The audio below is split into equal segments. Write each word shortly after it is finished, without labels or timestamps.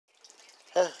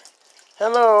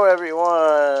Hello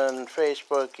everyone,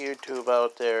 Facebook, YouTube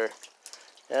out there.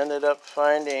 Ended up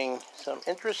finding some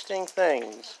interesting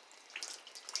things.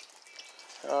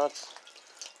 Let's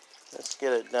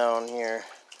get it down here.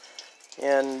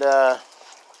 And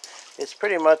it's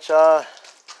pretty much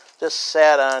just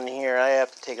sat on here. I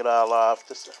have to take it all off.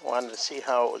 Just wanted to see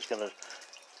how it was going to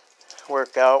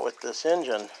work out with this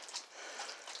engine.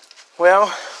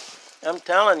 Well, I'm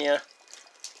telling you,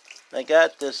 I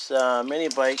got this mini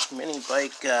bike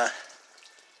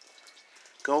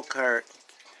go-kart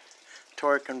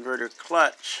torque converter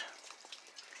clutch,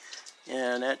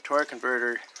 and that torque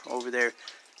converter over there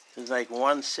is like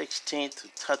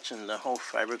 1/16 touching the whole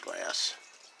fiberglass.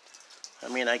 I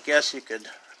mean, I guess you could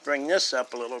bring this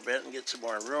up a little bit and get some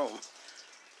more room,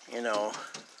 you know.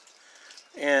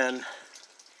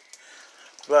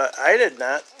 But I did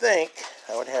not think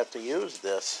I would have to use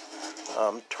this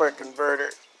torque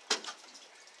converter.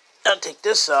 I'll take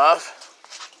this off.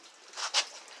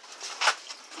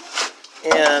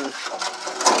 And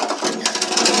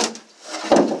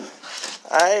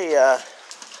I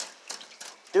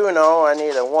do know I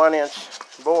need a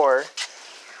 1-inch bore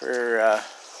for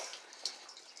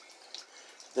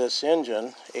this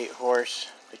engine, 8-horse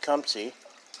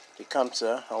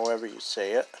Tecumseh, however you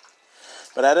say it.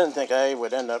 But I didn't think I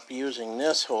would end up using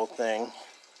this whole thing.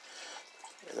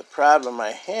 The problem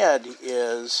I had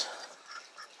is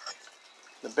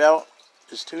the belt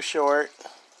is too short,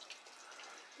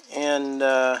 and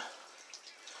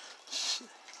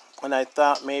when I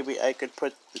thought maybe I could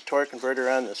put the torque converter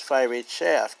on this 5/8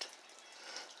 shaft.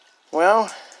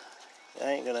 Well, that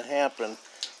ain't gonna happen.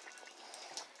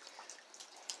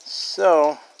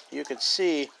 So you could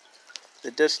see the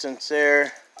distance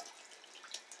there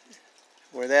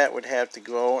where that would have to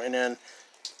go, and then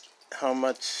how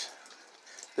much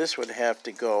this would have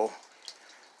to go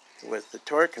with the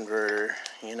torque converter,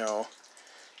 you know.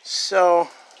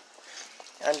 So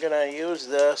I'm gonna use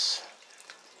this.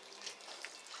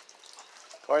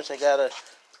 Of course, I got a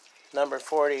number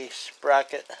 40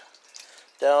 sprocket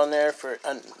down there for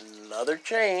another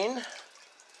chain.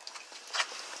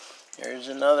 There's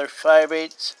another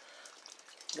 5/8,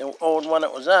 the old one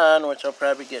it was on, which I'll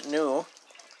probably get new.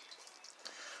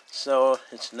 So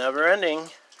it's never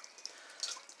ending.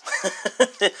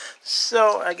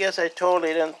 So I guess I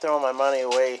totally didn't throw my money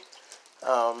away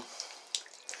on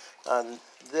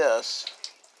this,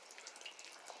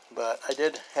 but I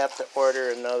did have to order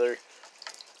another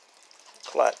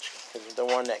clutch because the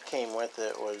one that came with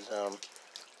it was the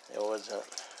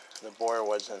bore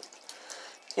wasn't,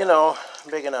 you know,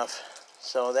 big enough.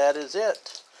 So that is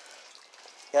it.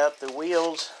 Got the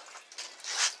wheels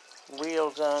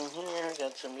on here.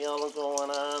 Got some yellow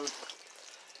going on.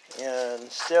 And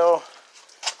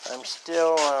I'm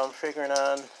still figuring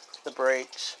on the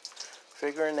brakes,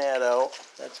 figuring that out.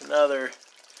 That's another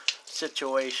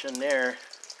situation there.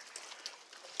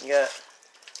 You got,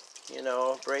 you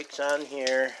know, brakes on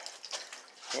here,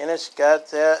 and it's got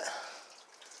that,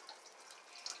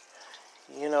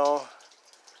 you know,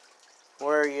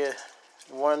 where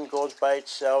one goes by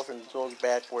itself and goes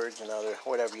backwards, another,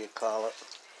 whatever you call it,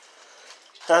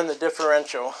 on the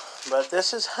differential. But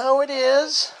this is how it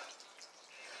is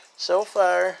so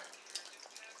far.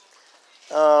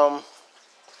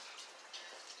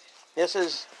 This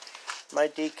is my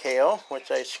decal,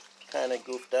 which I kind of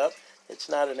goofed up. It's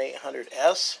not an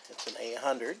 800S, it's an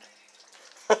 800.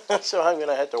 So I'm going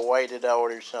to have to white it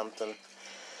out or something.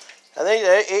 I think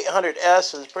the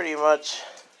 800S is pretty much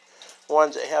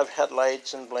ones that have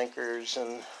headlights and blinkers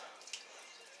and,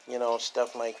 you know,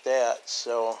 stuff like that.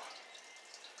 So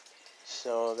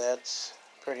that's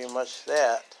pretty much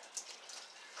that.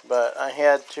 But I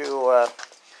had to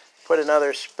put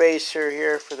another spacer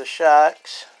here for the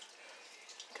shocks,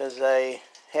 because I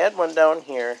had one down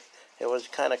here. It was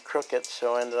kind of crooked,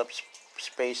 so I ended up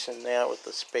spacing that with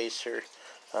the spacer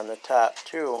on the top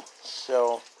too.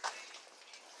 So,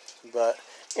 but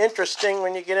interesting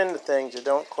when you get into things that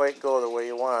don't quite go the way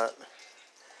you want.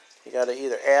 You got to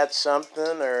either add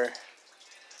something or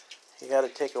you got to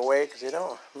take away, because they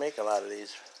don't make a lot of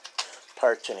these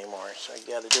parts anymore. So you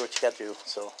got to do what you got to do.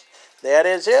 So that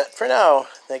is it for now.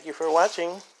 Thank you for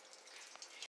watching.